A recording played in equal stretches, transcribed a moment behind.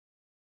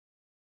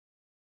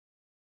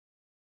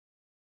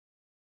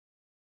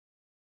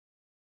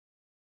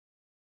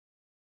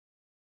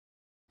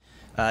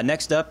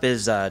Next up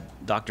is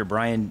Dr.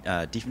 Brian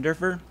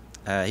Diefendorfer.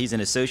 He's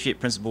an Associate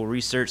Principal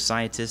Research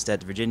Scientist at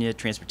the Virginia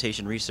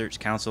Transportation Research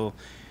Council,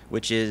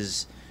 which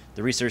is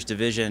the research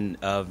division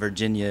of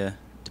Virginia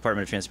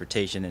Department of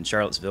Transportation in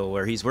Charlottesville,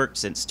 where he's worked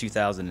since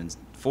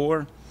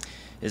 2004.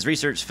 His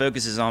research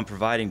focuses on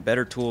providing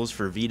better tools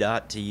for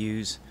VDOT to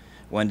use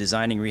when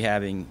designing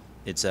rehabbing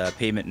its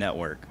pavement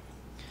network.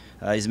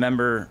 He's a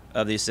member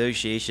of the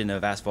Association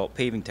of Asphalt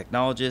Paving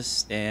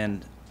Technologists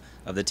and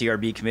of the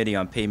TRB Committee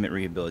on Pavement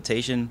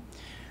Rehabilitation.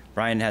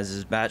 Brian has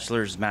his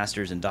bachelor's,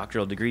 master's, and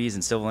doctoral degrees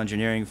in civil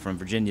engineering from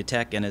Virginia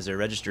Tech and is a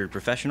registered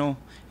professional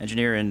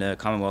engineer in the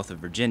Commonwealth of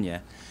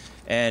Virginia.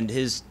 And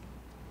his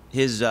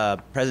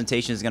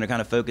presentation is going to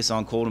kind of focus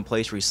on cold in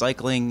place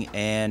recycling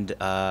and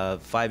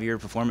 5-year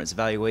performance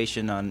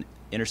evaluation on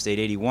Interstate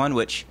 81,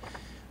 which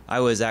I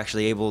was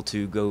actually able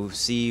to go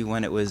see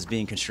when it was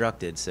being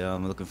constructed. So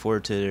I'm looking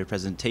forward to the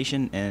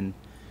presentation, and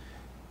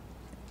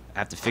I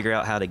have to figure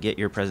out how to get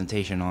your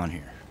presentation on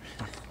here.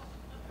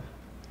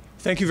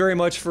 Thank you very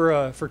much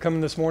for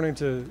coming this morning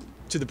to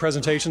the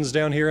presentations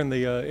down here in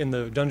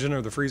the dungeon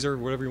or the freezer,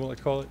 whatever you want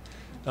to call it.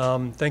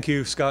 Thank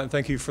you, Scott, and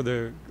thank you for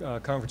the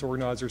conference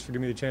organizers for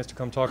giving me the chance to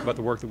come talk about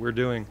the work that we're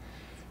doing.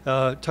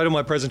 Title of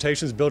my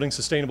presentation is Building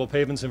Sustainable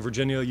Pavements in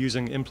Virginia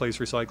Using In-Place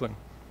Recycling.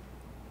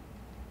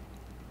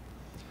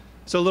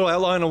 So a little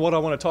outline on what I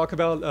want to talk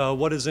about.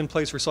 What is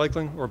in-place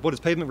recycling, or what is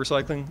pavement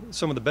recycling?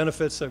 Some of the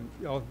benefits,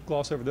 I'll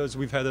gloss over those.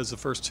 We've had those the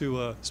first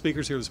two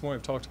speakers here this morning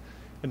have talked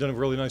and done a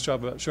really nice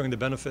job about showing the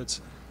benefits.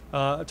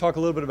 Talk a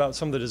little bit about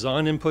some of the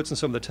design inputs and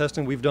some of the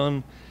testing we've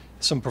done.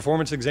 Some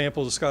performance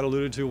examples, as Scott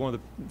alluded to, one of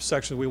the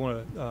sections we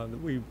want to,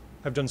 that we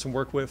have done some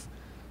work with.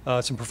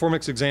 Some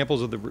performance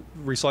examples of the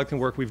recycling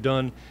work we've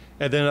done.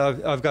 And then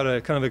I've got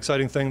a kind of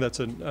exciting thing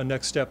that's a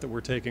next step that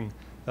we're taking,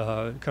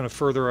 kind of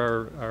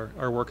further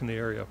our work in the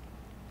area.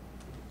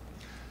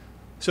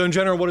 So in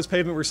general, what is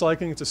pavement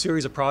recycling? It's a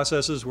series of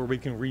processes where we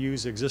can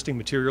reuse existing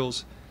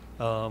materials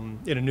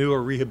in a new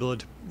or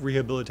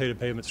rehabilitated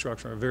pavement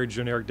structure, a very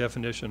generic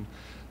definition.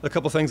 A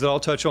couple things that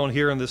I'll touch on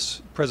here in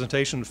this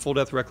presentation: full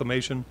depth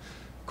reclamation,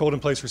 cold in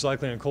place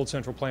recycling, and cold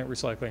central plant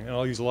recycling. And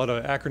I'll use a lot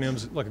of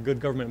acronyms like a good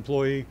government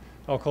employee.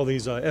 I'll call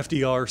these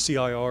FDR,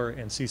 CIR,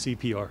 and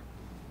CCPR.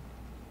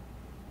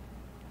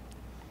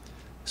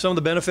 Some of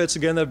the benefits,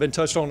 again, that have been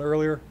touched on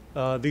earlier.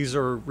 These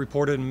are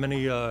reported in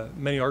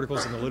many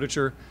articles in the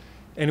literature.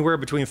 Anywhere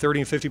between 30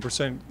 and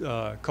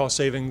 50% cost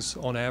savings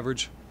on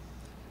average.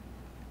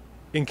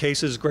 In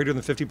cases greater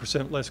than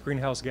 50% less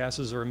greenhouse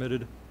gases are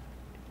emitted.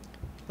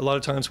 A lot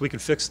of times we can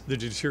fix the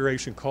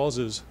deterioration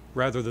causes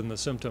rather than the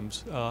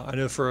symptoms. I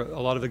know for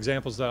a lot of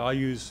examples that I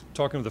use,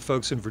 talking to the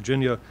folks in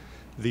Virginia,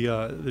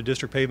 the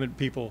district pavement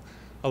people,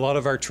 a lot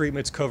of our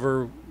treatments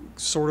cover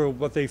sort of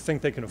what they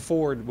think they can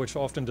afford, which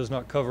often does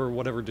not cover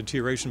whatever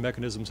deterioration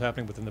mechanisms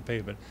happening within the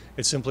pavement.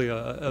 It's simply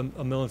a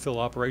mill and fill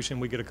operation.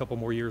 We get a couple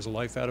more years of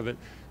life out of it,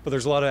 but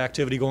there's a lot of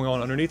activity going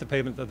on underneath the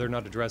pavement that they're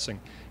not addressing.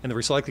 And the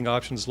recycling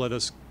options let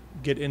us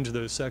get into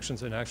those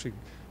sections and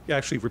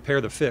actually repair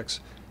the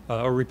fix,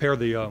 or repair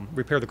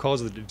the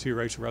cause of the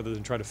deterioration rather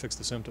than try to fix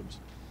the symptoms.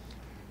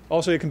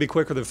 Also, it can be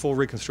quicker than full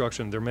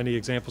reconstruction. There are many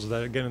examples of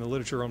that, again, in the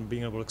literature on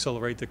being able to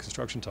accelerate the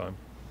construction time.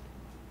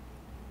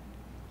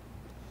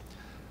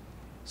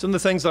 Some of the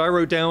things that I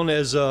wrote down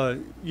as,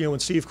 when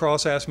Steve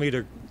Cross asked me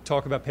to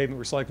talk about pavement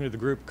recycling to the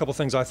group, a couple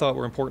things I thought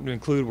were important to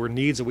include were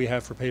needs that we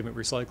have for pavement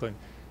recycling.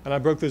 And I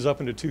broke those up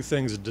into two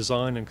things: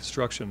 design and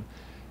construction.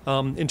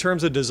 In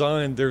terms of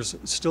design, there's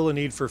still a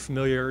need for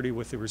familiarity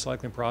with the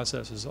recycling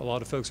processes. A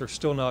lot of folks are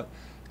still not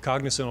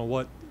cognizant on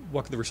what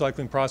the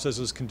recycling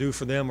processes can do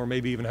for them, or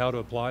maybe even how to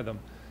apply them,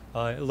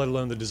 let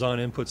alone the design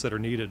inputs that are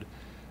needed.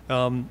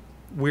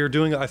 We're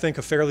doing, I think,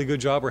 a fairly good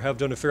job, or have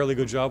done a fairly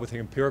good job with the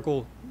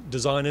empirical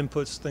design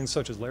inputs, things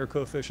such as layer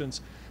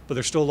coefficients, but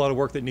there's still a lot of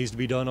work that needs to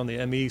be done on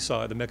the ME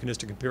side, the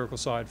mechanistic empirical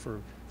side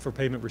for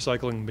pavement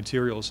recycling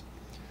materials,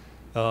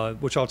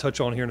 which I'll touch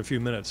on here in a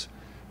few minutes.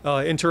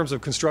 In terms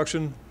of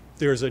construction,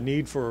 there's a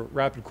need for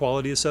rapid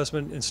quality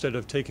assessment. Instead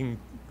of taking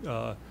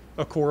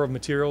a core of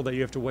material that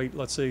you have to wait,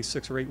 let's say,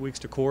 6 or 8 weeks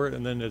to core it,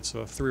 and then it's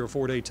a 3 or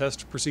 4 day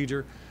test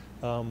procedure,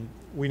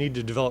 we need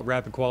to develop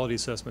rapid quality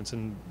assessments.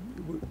 And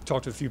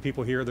talked to a few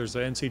people here. There's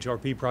an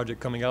NCHRP project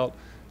coming out,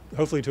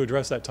 hopefully to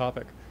address that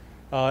topic.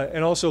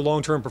 And also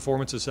long-term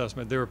performance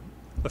assessment. There are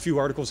a few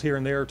articles here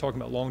and there talking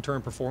about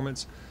long-term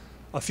performance.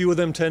 A few of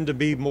them tend to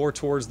be more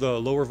towards the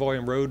lower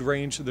volume road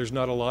range. There's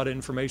not a lot of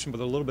information,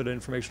 but a little bit of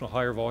information on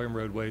higher volume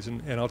roadways,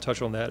 and I'll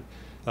touch on that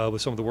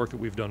with some of the work that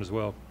we've done as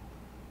well.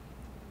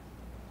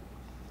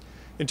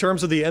 In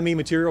terms of the ME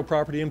material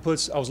property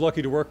inputs, I was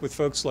lucky to work with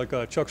folks like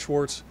Chuck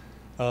Schwartz,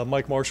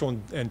 Mike Marshall,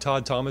 and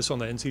Todd Thomas on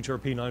the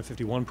NCHRP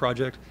 951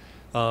 project.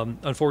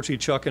 Unfortunately,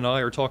 Chuck and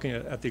I are talking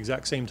at the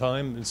exact same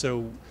time, and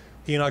so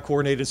he and I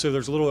coordinated, so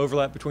there's a little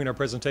overlap between our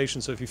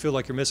presentations. So if you feel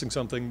like you're missing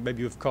something,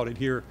 maybe you've caught it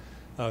here,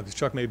 because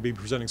Chuck may be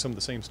presenting some of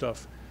the same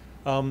stuff.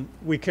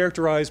 We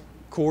characterized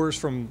cores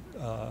from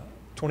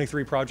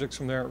 23 projects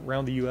from there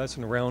around the U.S.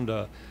 and around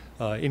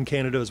in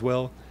Canada as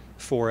well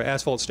for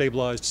asphalt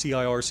stabilized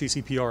CIR,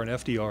 CCPR, and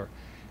FDR.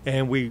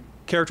 And we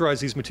characterize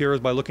these materials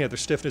by looking at their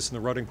stiffness and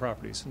the rutting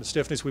properties. And the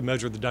stiffness, we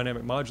measure the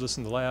dynamic modulus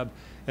in the lab,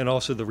 and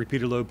also the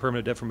repeated load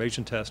permanent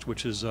deformation test,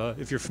 which is,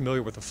 if you're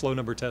familiar with the flow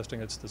number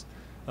testing, it's the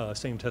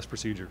same test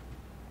procedure.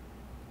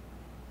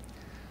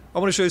 I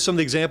want to show you some of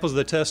the examples of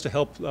the test to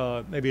help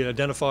maybe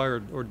identify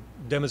or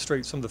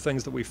demonstrate some of the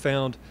things that we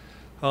found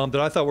that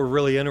I thought were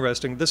really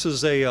interesting. This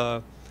is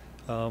a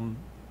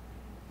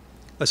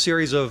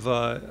series of,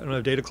 I don't know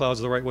if data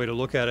clouds is the right way to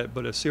look at it,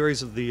 but a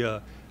series of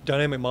the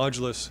dynamic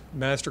modulus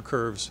master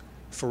curves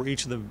for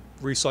each of the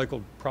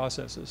recycled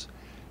processes.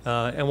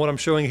 And what I'm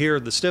showing here,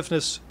 the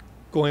stiffness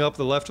going up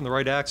the left and the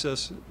right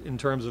axis in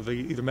terms of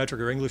either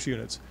metric or English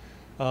units.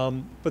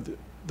 But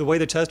the way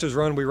the test is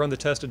run, we run the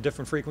test at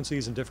different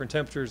frequencies and different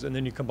temperatures, and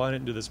then you combine it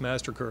into this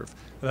master curve.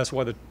 And that's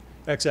why the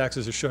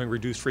x-axis is showing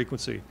reduced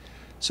frequency.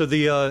 So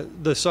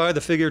the side of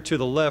the figure to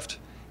the left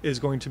is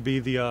going to be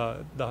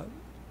the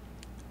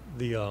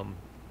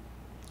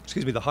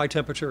high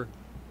temperature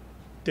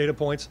data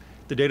points.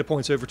 The data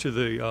points over to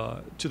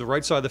the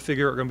right side of the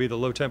figure are going to be the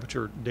low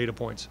temperature data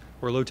points,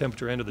 or low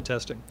temperature end of the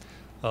testing.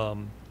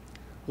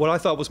 What I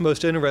thought was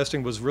most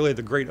interesting was really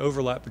the great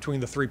overlap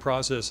between the three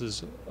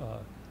processes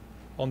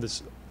on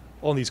these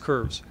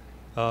curves.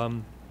 I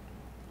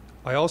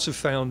also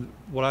found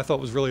what I thought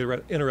was really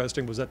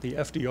interesting was that the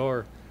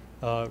FDR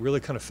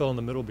really kind of fell in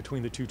the middle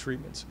between the two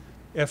treatments.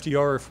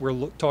 FDR, if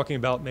we're talking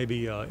about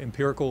maybe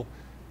empirical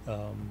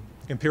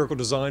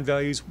design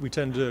values,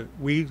 a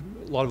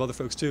lot of other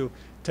folks too,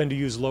 tend to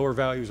use lower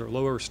values or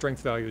lower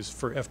strength values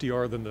for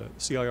FDR than the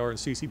CIR and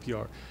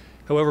CCPR.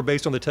 However,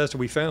 based on the test that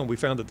we found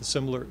that the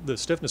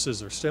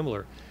stiffnesses are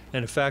similar,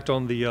 and in fact,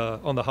 on the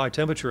high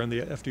temperature and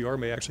the FDR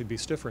may actually be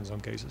stiffer in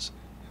some cases.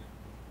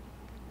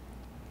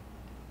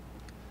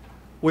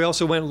 We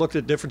also went and looked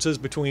at differences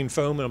between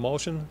foam and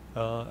emulsion.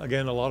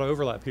 Again, a lot of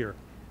overlap here.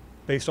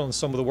 Based on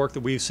some of the work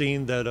that we've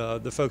seen that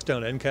the folks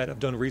down at NCAT have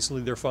done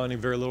recently, they're finding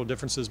very little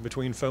differences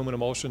between foam and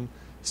emulsion,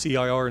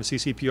 CIR and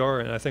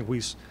CCPR, and I think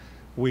we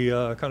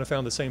kind of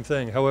found the same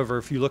thing. However,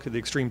 if you look at the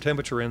extreme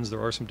temperature ends,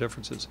 there are some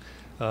differences.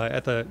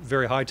 At the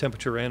very high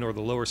temperature end or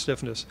the lower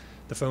stiffness,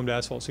 the foamed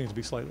asphalt seems to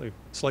be slightly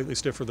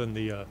stiffer than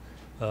the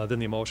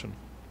emulsion.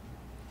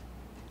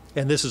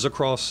 And this is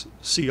across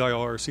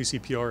CIR,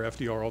 CCPR,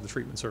 FDR, all the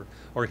treatments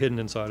are hidden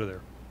inside of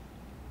there.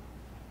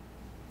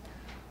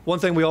 One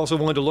thing we also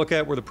wanted to look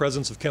at were the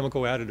presence of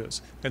chemical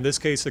additives. In this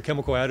case, the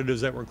chemical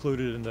additives that were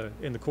included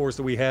in the cores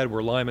that we had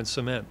were lime and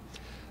cement.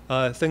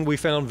 Thing we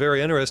found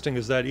very interesting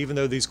is that even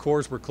though these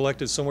cores were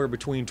collected somewhere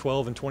between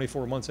 12 and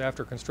 24 months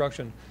after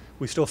construction,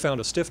 we still found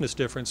a stiffness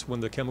difference when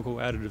the chemical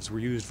additives were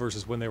used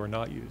versus when they were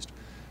not used.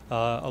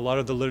 A lot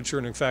of the literature,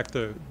 and in fact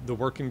the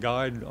working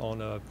guide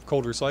on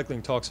cold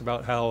recycling talks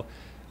about how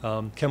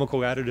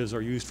chemical additives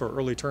are used for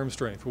early term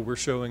strength. Well, we're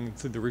showing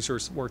through the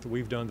research work that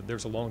we've done that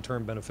there's a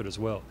long-term benefit as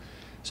well.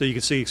 So you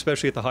can see,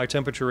 especially at the high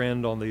temperature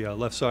end on the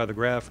left side of the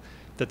graph,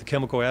 that the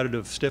chemical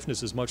additive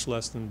stiffness is much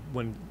less than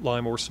when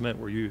lime or cement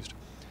were used.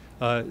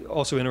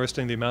 Also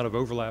interesting, the amount of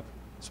overlap,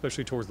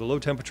 especially towards the low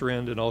temperature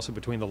end and also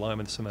between the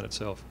lime and the cement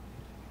itself.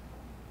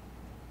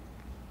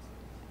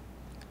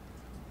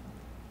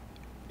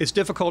 It's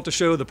difficult to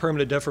show the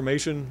permanent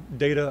deformation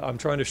data. I'm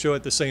trying to show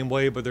it the same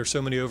way, but there's so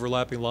many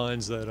overlapping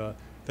lines that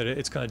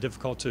it's kind of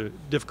difficult to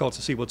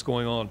see what's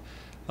going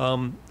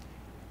on.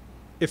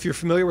 If you're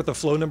familiar with the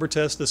flow number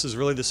test, this is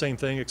really the same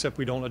thing, except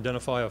we don't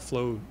identify a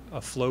flow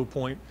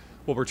point.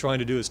 What we're trying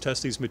to do is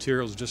test these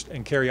materials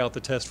and carry out the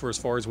test for as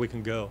far as we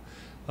can go.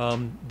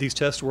 These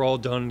tests were all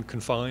done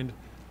confined,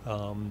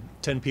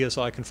 10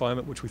 psi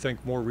confinement, which we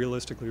think more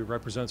realistically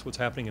represents what's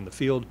happening in the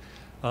field.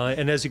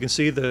 And as you can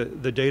see,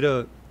 the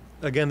data,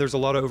 again, there's a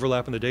lot of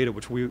overlap in the data,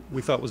 which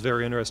we thought was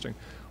very interesting.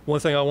 One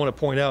thing I want to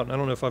point out, and I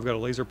don't know if I've got a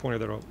laser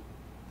pointer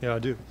yeah, I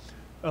do.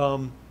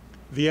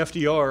 The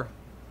FDR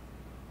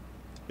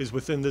is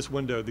within this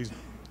window,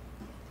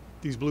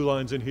 these blue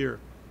lines in here.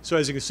 So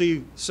as you can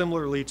see,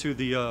 similarly to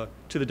the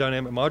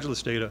dynamic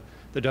modulus data,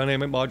 the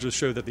dynamic modulus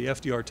showed that the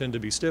FDR tend to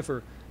be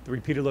stiffer. The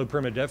repeated load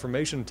permanent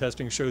deformation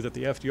testing showed that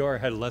the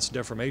FDR had less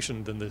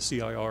deformation than the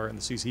CIR and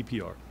the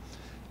CCPR.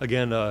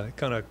 Again,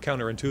 kind of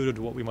counterintuitive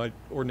to what we might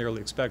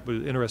ordinarily expect, but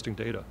interesting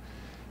data.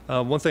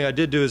 One thing I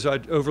did do is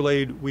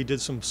we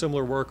did some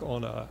similar work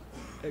on a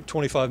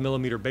 25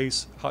 millimeter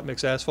base hot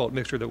mix asphalt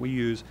mixture that we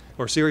use,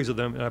 or a series of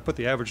them, and I put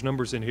the average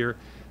numbers in here,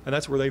 and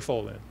that's where they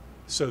fall in.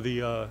 So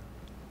the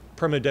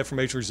permanent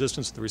deformation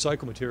resistance of the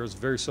recycled material is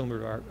very similar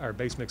to our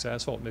base mix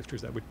asphalt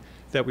mixtures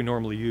that we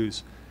normally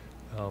use.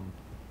 Or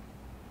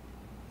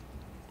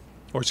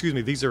excuse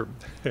me, these are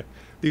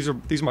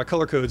my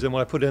color codes, and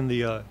when I put in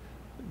the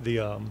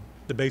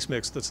base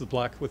mix, that's the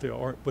black with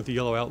the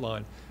yellow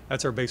outline,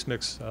 that's our base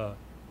mix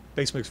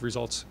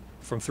results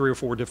from 3 or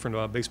 4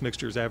 different base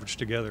mixtures averaged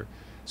together.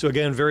 So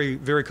again, very,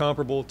 very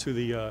comparable to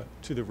the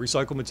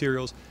recycled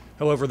materials.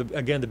 However,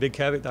 again, the big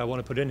caveat that I want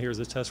to put in here is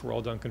the tests were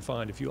all done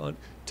confined. If you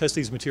test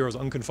these materials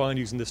unconfined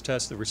using this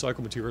test, the recycled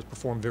materials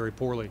perform very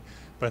poorly.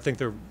 But I think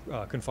the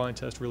confined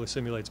test really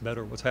simulates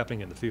better what's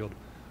happening in the field.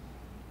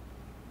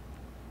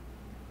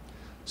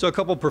 So a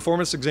couple of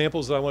performance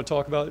examples that I want to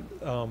talk about.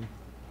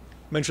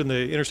 mentioned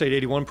the Interstate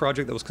 81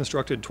 project that was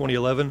constructed in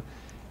 2011.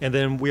 And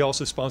then we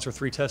also sponsor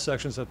 3 test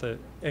sections at the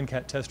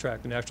NCAT test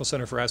track, the National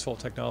Center for Asphalt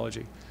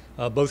Technology.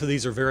 Both of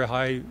these are very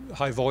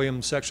high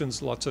volume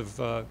sections, lots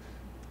of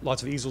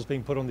easels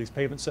being put on these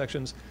pavement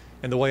sections.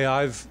 And the way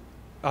I've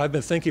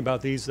been thinking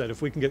about these, that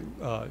if we can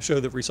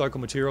show that recycled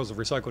materials and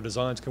recycled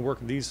designs can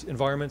work in these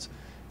environments,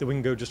 then we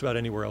can go just about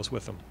anywhere else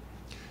with them.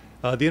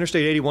 The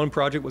Interstate 81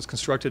 project was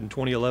constructed in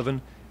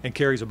 2011 and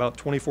carries about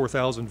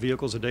 24,000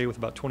 vehicles a day with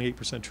about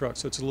 28%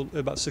 trucks. So it's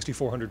about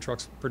 6,400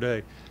 trucks per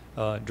day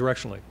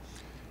directionally.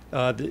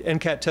 The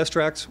NCAT test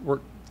tracks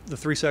the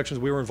 3 sections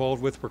we were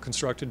involved with were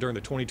constructed during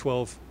the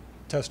 2012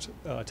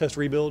 test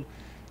rebuild,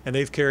 and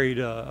they've carried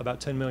about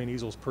 10 million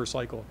easels per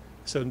cycle.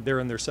 So they're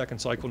in their 2nd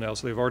cycle now,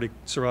 so they've already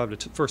survived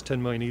the first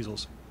 10 million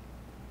easels.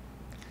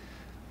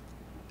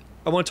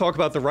 I want to talk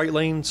about the right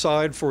lane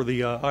side for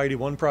the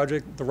I-81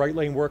 project. The right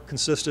lane work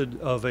consisted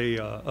of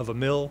a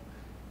mill,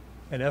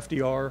 an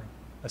FDR,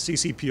 a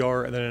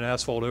CCPR, and then an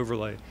asphalt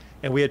overlay.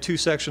 And we had 2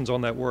 sections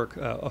on that work,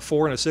 a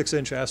 4 and a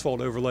 6-inch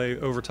asphalt overlay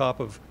over top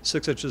of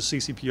 6 inches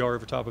CCPR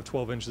over top of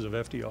 12 inches of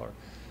FDR.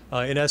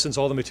 In essence,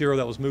 all the material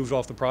that was moved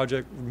off the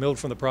project, milled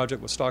from the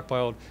project, was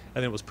stockpiled, and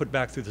then it was put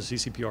back through the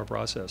CCPR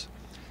process.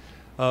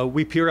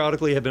 We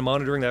periodically have been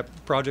monitoring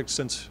that project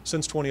since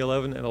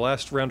 2011, and the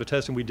last round of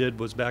testing we did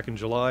was back in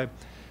July.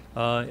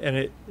 And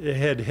it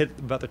had hit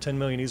about the 10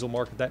 million easel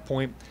mark at that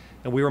point,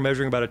 and we were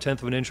measuring about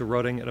 1/10 of an inch of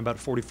rutting and about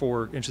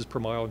 44 inches per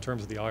mile in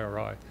terms of the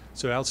IRI.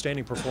 So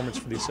outstanding performance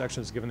for these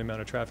sections given the amount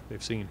of traffic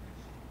they've seen.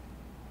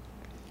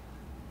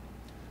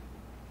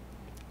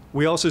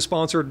 We also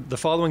sponsored the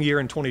following year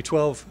in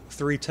 2012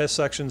 3 test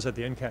sections at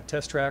the NCAT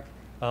test track.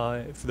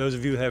 For those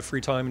of you who have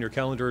free time in your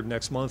calendar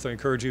next month, I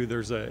encourage you,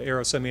 there's an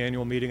AERO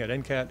semi-annual meeting at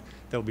NCAT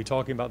that will be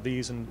talking about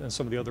these and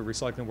some of the other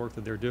recycling work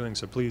that they're doing.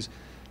 So please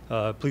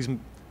try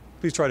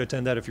to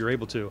attend that if you're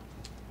able to.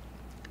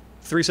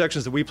 3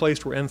 sections that we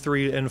placed were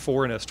N3,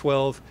 N4, and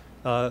S12.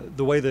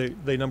 The way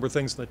they number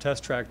things in the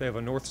test track, they have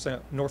a north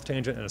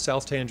tangent and a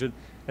south tangent,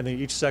 and then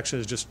each section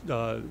is just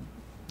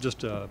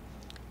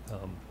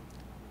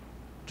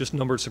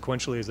numbered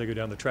sequentially as they go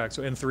down the track.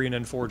 So N3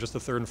 and N4 are just the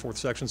 3rd and 4th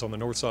sections on the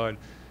north side.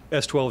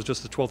 S12 is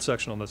just the 12th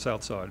section on the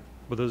south side.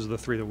 But those are the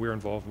 3 that we're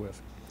involved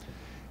with.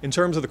 In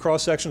terms of the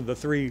cross section of the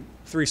three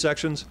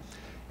sections,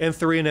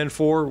 N3 and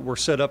N4 were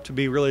set up to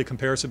be really a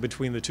comparison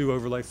between the 2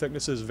 overlay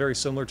thicknesses, very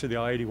similar to the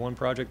I-81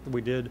 project that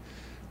we did.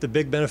 The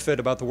big benefit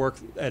about the work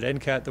at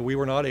NCAT that we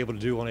were not able to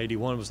do on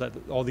 81 was that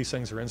all these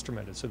things are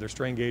instrumented. So there's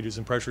strain gauges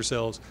and pressure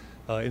cells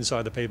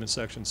inside the pavement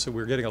sections. So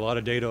we're getting a lot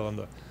of data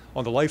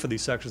on the life of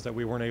these sections that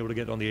we weren't able to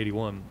get on the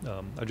 81.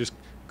 I just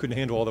couldn't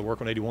handle all the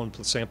work on 81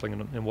 plus sampling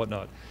and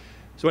whatnot.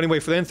 So anyway,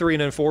 for the N3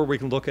 and N4, we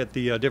can look at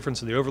the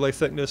difference in the overlay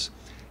thickness.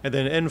 And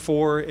then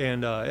N4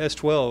 and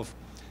S12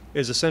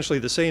 is essentially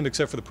the same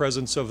except for the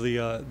presence of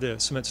the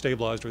cement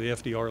stabilized or the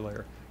FDR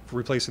layer for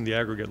replacing the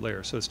aggregate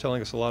layer. So it's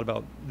telling us a lot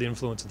about the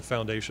influence of the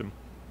foundation.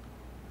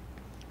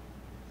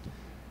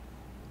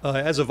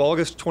 As of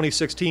August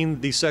 2016,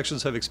 these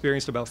sections have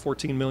experienced about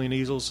 14 million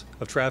easels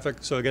of traffic.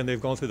 So again,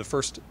 they've gone through the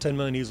first 10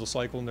 million easel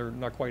cycle, and they're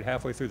not quite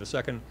halfway through the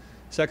second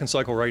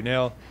cycle right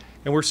now.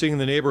 And we're seeing in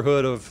the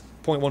neighborhood of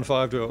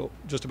 0.15 to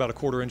just about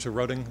 1/4 inch of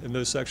rutting in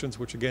those sections,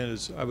 which again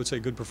is, I would say,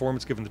 good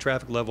performance given the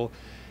traffic level.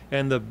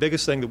 And the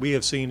biggest thing that we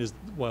have seen is,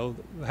 well,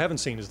 haven't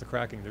seen is the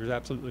cracking. There's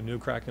absolutely no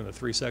cracking in the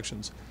 3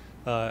 sections.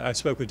 I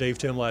spoke with Dave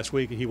Tim last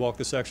week, and he walked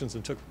the sections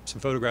and took some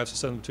photographs and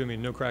sent them to me,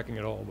 and no cracking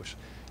at all, which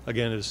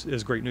again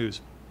is great news.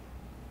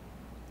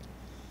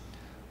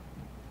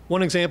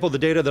 One example of the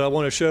data that I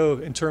want to show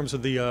in terms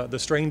of the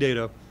strain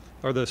data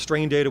are the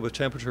strain data with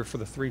temperature for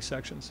the 3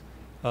 sections.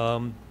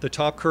 The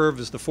top curve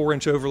is the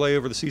 4-inch overlay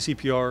over the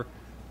CCPR,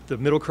 the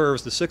middle curve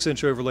is the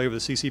 6-inch overlay over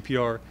the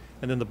CCPR,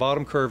 and then the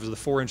bottom curve is the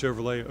 4-inch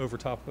overlay over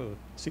top of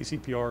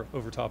CCPR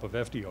over top of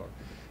FDR.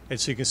 And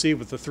so you can see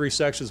with the 3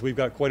 sections, we've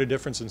got quite a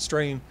difference in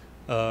strain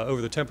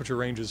over the temperature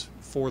ranges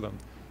for them.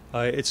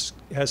 It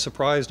has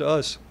surprised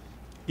us,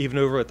 even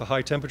over at the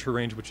high temperature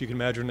range, which you can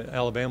imagine in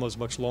Alabama is a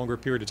much longer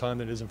period of time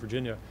than it is in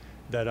Virginia,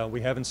 that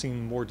we haven't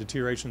seen more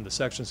deterioration in the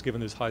sections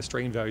given those high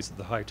strain values at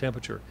the high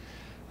temperature.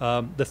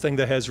 The thing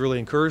that has really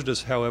encouraged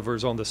us, however,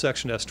 is on the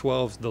section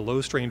S12, the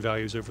low strain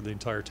values over the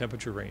entire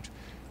temperature range.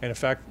 And in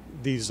fact,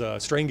 these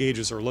strain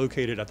gauges are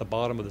located at the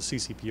bottom of the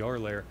CCPR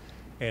layer.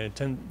 And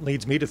it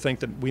leads me to think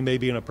that we may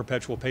be in a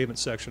perpetual pavement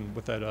section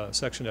with that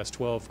section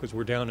S12 because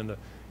we're down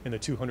in the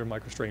 200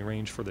 microstrain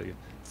range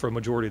for a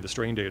majority of the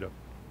strain data.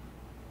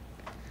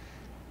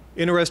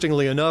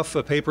 Interestingly enough,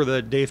 a paper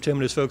that Dave Tim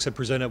and his folks had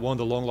presented at one of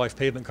the long life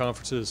pavement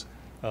conferences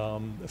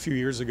a few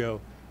years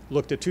ago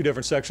looked at 2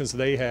 different sections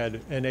they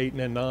had, N8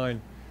 and N9,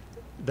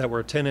 that were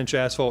a 10-inch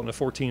asphalt and a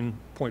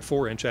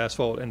 14.4-inch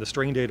asphalt, and the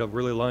strain data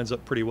really lines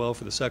up pretty well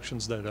for the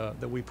sections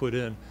that we put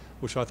in,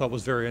 which I thought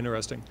was very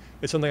interesting.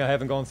 It's something I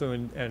haven't gone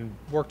through and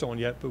worked on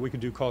yet, but we could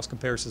do cost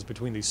comparisons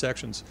between these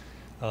sections.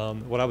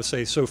 What I would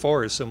say so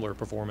far is similar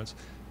performance,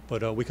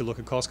 but we could look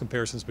at cost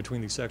comparisons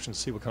between these sections,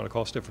 see what kind of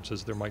cost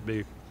differences there might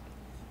be.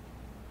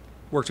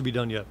 Work to be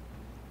done yet.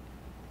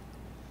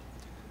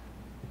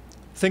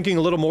 Thinking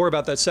a little more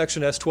about that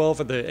section S12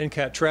 of the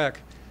NCAT track,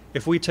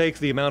 if we take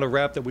the amount of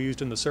wrap that we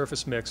used in the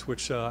surface mix,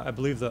 which I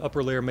believe the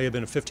upper layer may have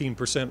been a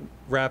 15%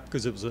 wrap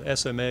because it was an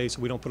SMA, so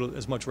we don't put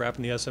as much wrap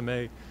in the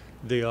SMA.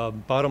 The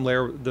bottom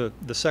layer,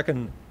 the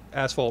second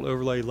asphalt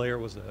overlay layer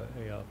was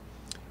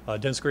a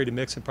dense graded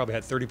mix and probably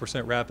had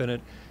 30% wrap in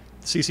it.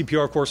 The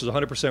CCPR, of course, was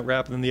 100%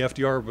 wrap, and then the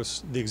FDR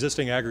was the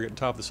existing aggregate on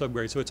top of the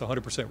subgrade, so it's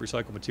 100%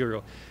 recycled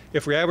material.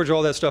 If we average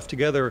all that stuff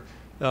together,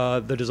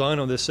 the design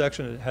on this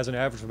section has an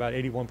average of about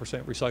 81%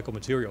 recycled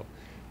material.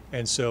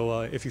 And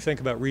so if you think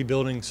about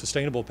rebuilding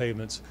sustainable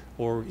pavements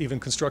or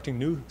even constructing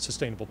new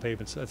sustainable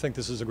pavements, I think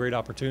this is a great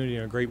opportunity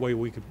and a great way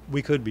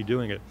we could be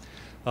doing it.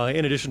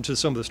 In addition to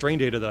some of the strain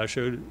data that I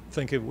showed, I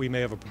think we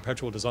may have a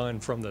perpetual design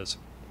from this.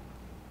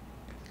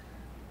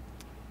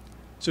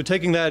 So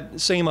taking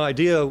that same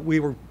idea, we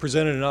were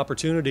presented an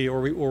opportunity, or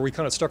we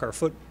kind of stuck our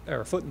foot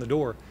in the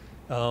door.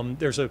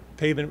 There's a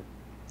pavement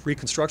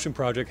reconstruction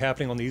project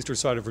happening on the eastern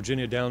side of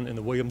Virginia, down in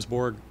the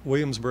Williamsburg,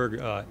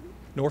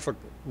 Norfolk,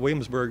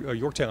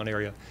 Yorktown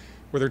area,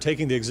 where they're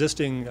taking the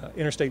existing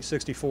Interstate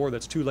 64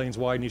 that's 2 lanes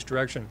wide in each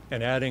direction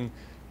and adding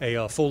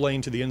a full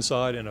lane to the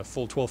inside and a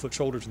full 12-foot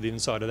shoulder to the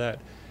inside of that.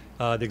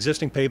 The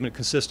existing pavement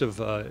consists of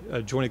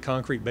a jointed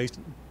concrete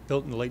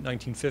built in the late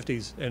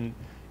 1950s, and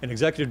an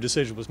executive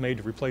decision was made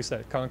to replace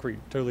that concrete,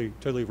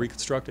 totally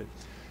reconstruct it.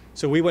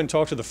 So we went and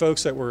talked to the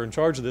folks that were in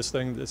charge of this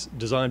thing, this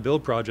design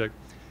build project,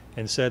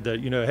 and said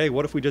that, hey,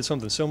 what if we did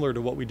something similar to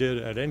what we did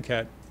at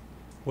NCAT?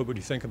 What would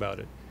you think about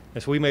it?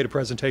 And so we made a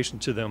presentation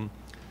to them.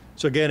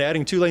 So again,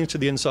 adding 2 lanes to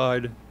the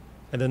inside,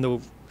 and then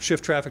they'll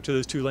shift traffic to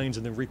those 2 lanes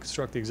and then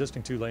reconstruct the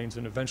existing 2 lanes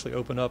and eventually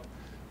open up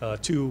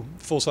 2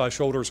 full-size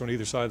shoulders on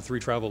either side of the 3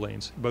 travel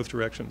lanes, both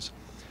directions.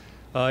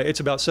 It's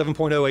about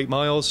 7.08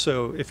 miles,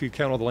 so if you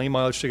count all the lane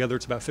mileage together,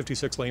 it's about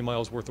 56 lane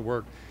miles worth of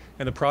work.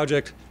 And the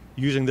project,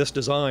 using this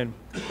design,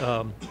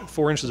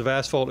 4 inches of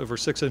asphalt over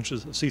 6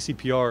 inches of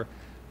CCPR.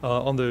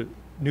 On the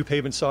new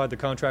pavement side, the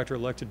contractor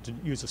elected to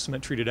use a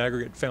cement-treated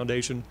aggregate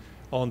foundation.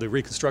 On the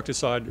reconstructed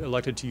side,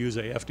 elected to use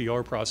a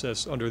FDR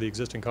process under the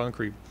existing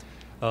concrete.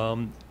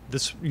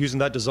 Using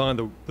that design,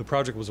 the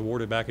project was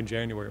awarded back in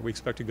January. We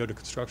expect to go to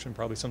construction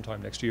probably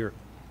sometime next year.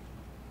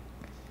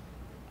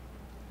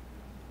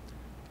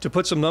 To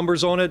put some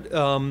numbers on it,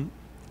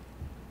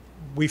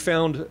 we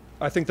found,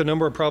 I think the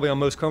number probably I'm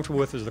most comfortable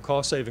with is the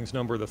cost savings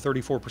number, the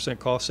 34%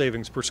 cost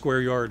savings per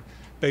square yard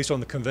based on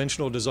the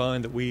conventional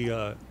design that we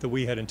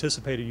had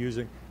anticipated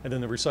using, and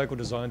then the recycled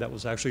design that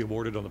was actually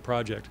awarded on the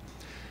project.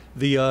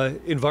 The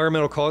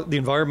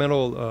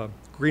environmental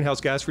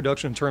greenhouse gas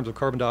reduction in terms of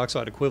carbon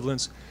dioxide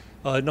equivalents,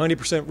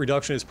 90%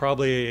 reduction is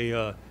probably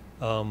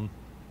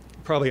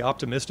probably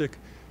optimistic.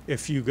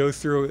 If you go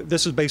through,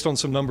 this is based on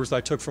some numbers that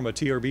I took from a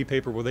TRB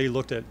paper where they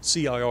looked at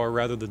CIR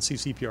rather than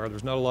CCPR.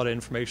 There's not a lot of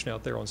information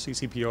out there on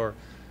CCPR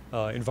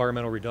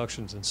environmental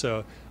reductions, and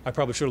so I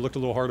probably should have looked a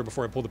little harder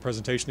before I pulled the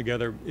presentation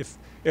together.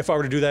 If I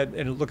were to do that,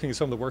 and looking at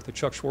some of the work that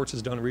Chuck Schwartz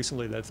has done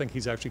recently that I think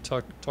he's actually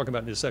talking about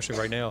in this session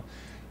right now,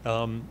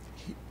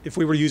 if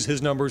we were to use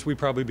his numbers, we'd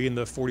probably be in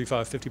the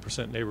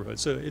 45–50% neighborhood.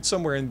 So it's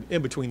somewhere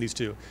in between these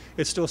two.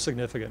 It's still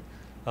significant.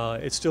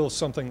 It's still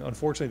something,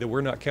 unfortunately, that we're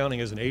not counting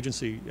as an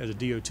agency, as a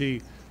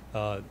DOT,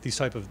 these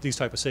type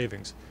of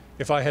savings.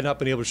 If I had not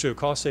been able to show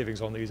cost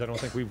savings on these, I don't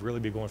think we'd really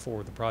be going forward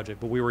with the project,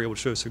 but we were able to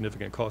show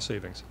significant cost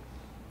savings.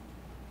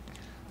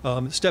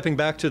 Stepping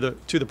back to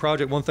the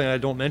project, one thing I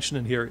don't mention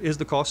in here is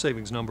the cost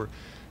savings number.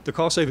 The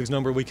cost savings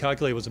number we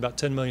calculated was about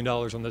 $10 million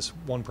on this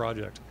one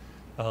project,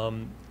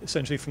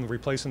 essentially from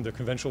replacing the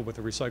conventional with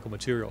the recycled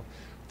material.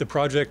 The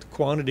project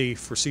quantity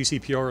for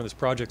CCPR on this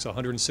project is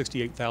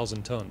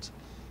 168,000 tons.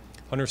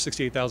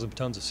 168,000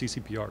 tons of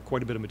CCPR,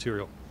 quite a bit of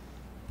material.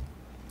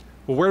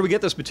 Well, where do we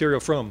get this material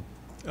from?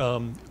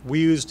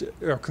 We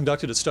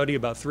conducted a study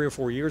about 3 or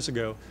 4 years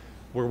ago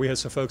where we had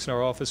some folks in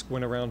our office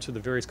went around to the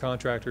various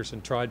contractors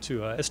and tried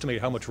to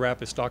estimate how much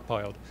wrap is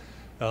stockpiled.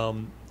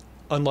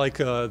 Unlike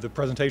the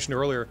presentation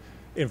earlier,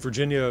 in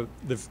Virginia,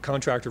 the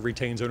contractor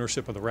retains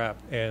ownership of the wrap,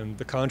 and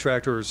the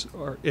contractors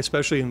are,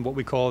 especially in what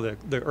we call the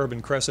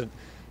urban crescent,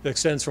 that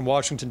extends from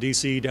Washington,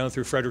 D.C. down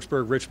through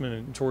Fredericksburg, Richmond,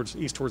 and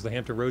east towards the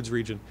Hampton Roads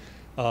region.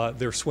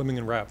 They're swimming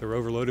in wrap. They're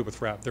overloaded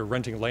with wrap. They're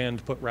renting land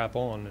to put wrap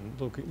on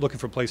and looking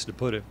for places to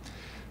put it.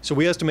 So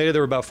we estimated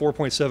there were about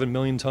 4.7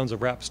 million tons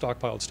of wrap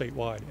stockpiled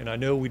statewide. And I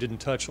know we didn't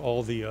touch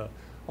all the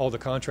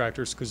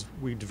contractors because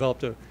we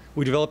developed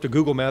a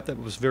Google map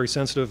that was very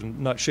sensitive and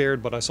not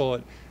shared, but I saw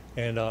it,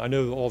 and I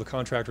know all the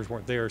contractors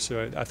weren't there.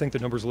 So I think the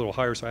number's a little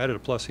higher. So I added a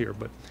plus here.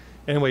 But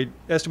anyway,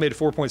 estimated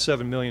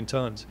 4.7 million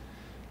tons.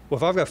 Well,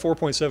 if I've got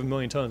 4.7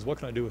 million tons, what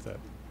can I do with that?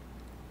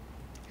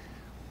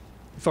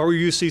 If I were to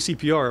use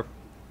CCPR,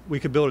 we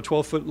could build a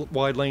 12-foot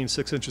wide lane,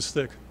 6 inches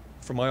thick,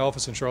 from my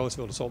office in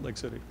Charlottesville to Salt Lake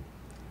City.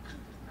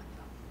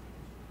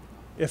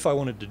 If I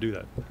wanted to do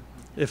that.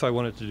 If I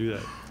wanted to do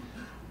that.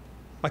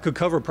 I could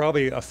cover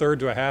probably a third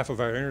to a half of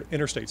our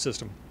interstate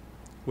system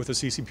with a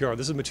CCPR.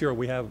 This is material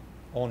we have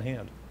on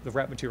hand. The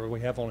wrap material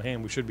we have on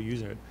hand, we should be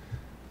using it.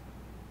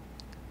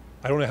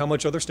 I don't know how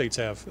much other states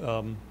have.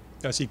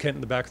 I see Kent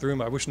in the back of the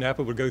room. I wish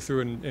Napa would go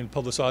through and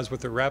publicize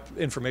with their RAP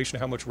information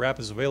how much RAP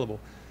is available,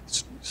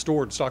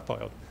 stored,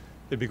 stockpiled.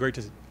 It'd be great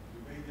to.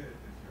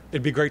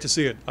 It'd be great to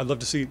see it. I'd love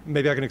to see.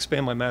 Maybe I can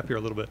expand my map here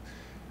a little bit,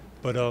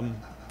 but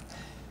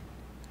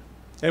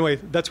anyway,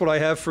 that's what I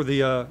have for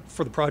the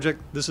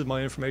project. This is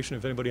my information.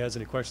 If anybody has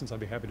any questions, I'd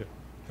be happy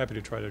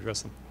to try to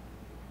address them.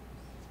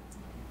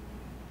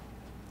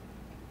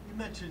 You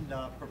mentioned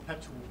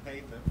perpetual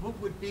pavement. What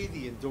would be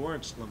the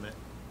endurance limit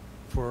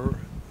for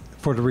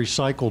the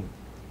recycled,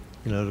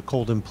 the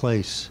cold in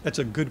place? That's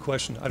a good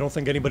question. I don't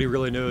think anybody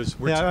really knows.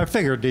 I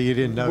figured that you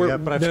didn't know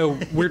yet, but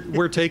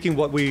we're taking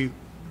what we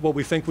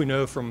think we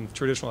know from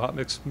traditional hot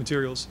mix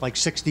materials. Like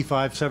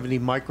 65, 70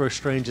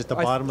 microstrains at the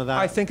bottom of that?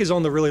 I think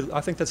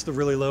that's the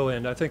really low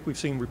end. I think we've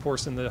seen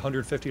reports in the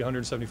 150 to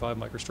 175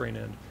 microstrain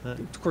end.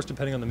 Of course,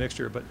 depending on the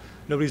mixture, but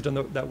nobody's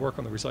done that work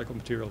on the recycled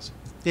materials.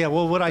 Yeah,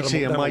 well, what I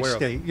see in my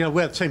state, we have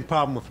the same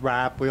problem with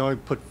RAP. We only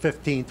put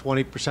 15,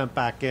 20%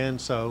 back in,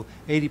 so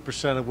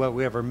 80% of what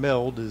we ever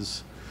milled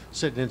is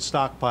sitting in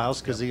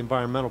stockpiles because the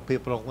environmental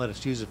people don't let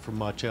us use it for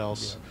much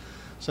else.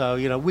 Yeah.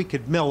 So, we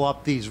could mill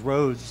up these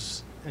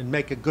roads and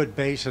make a good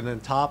base and then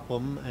top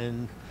them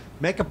and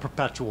make a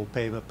perpetual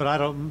pavement. But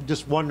I'm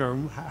just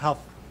wondering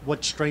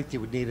what strength you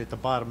would need at the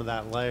bottom of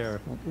that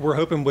layer. We're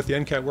hoping with the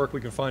NCAT work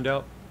we can find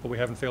out, but we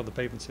haven't failed the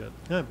pavements yet.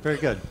 Yeah, very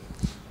good.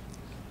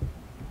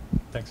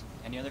 Thanks.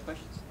 Any other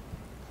questions?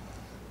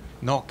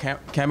 No,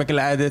 chemical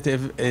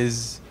additive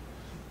is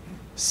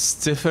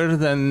stiffer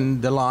than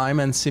the lime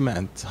and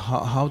cement.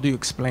 How do you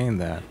explain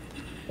that?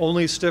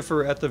 Only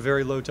stiffer at the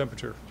very low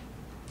temperature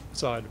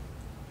side.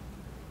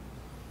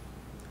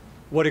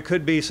 What it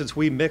could be, since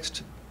we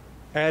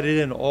added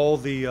in all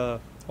the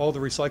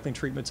recycling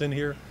treatments in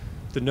here,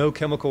 the no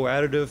chemical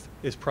additive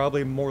is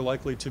probably more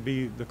likely to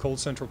be the cold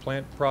central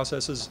plant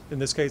processes. In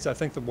this case, I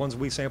think the ones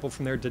we sampled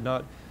from there did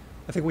not.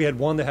 I think we had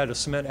one that had a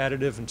cement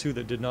additive and two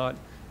that did not.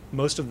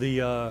 Most of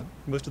the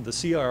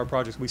CIR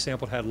projects we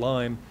sampled had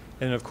lime,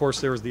 and of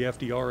course there was the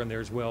FDR in there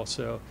as well.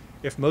 So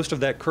if most of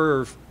that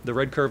curve, the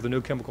red curve, the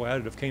no chemical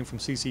additive, came from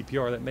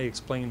CCPR, that may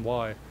explain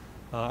why.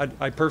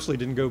 I personally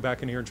didn't go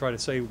back in here and try to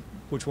say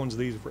which ones of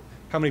these,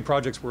 how many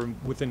projects were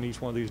within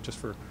each one of these,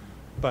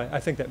 but I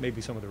think that may be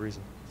some of the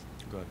reason.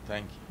 Good,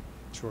 thank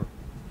you. Sure.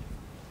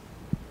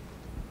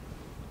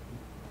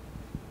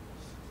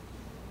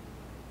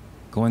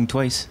 Going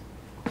twice.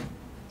 All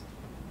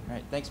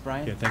right, thanks,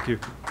 Brian. Yeah, thank you.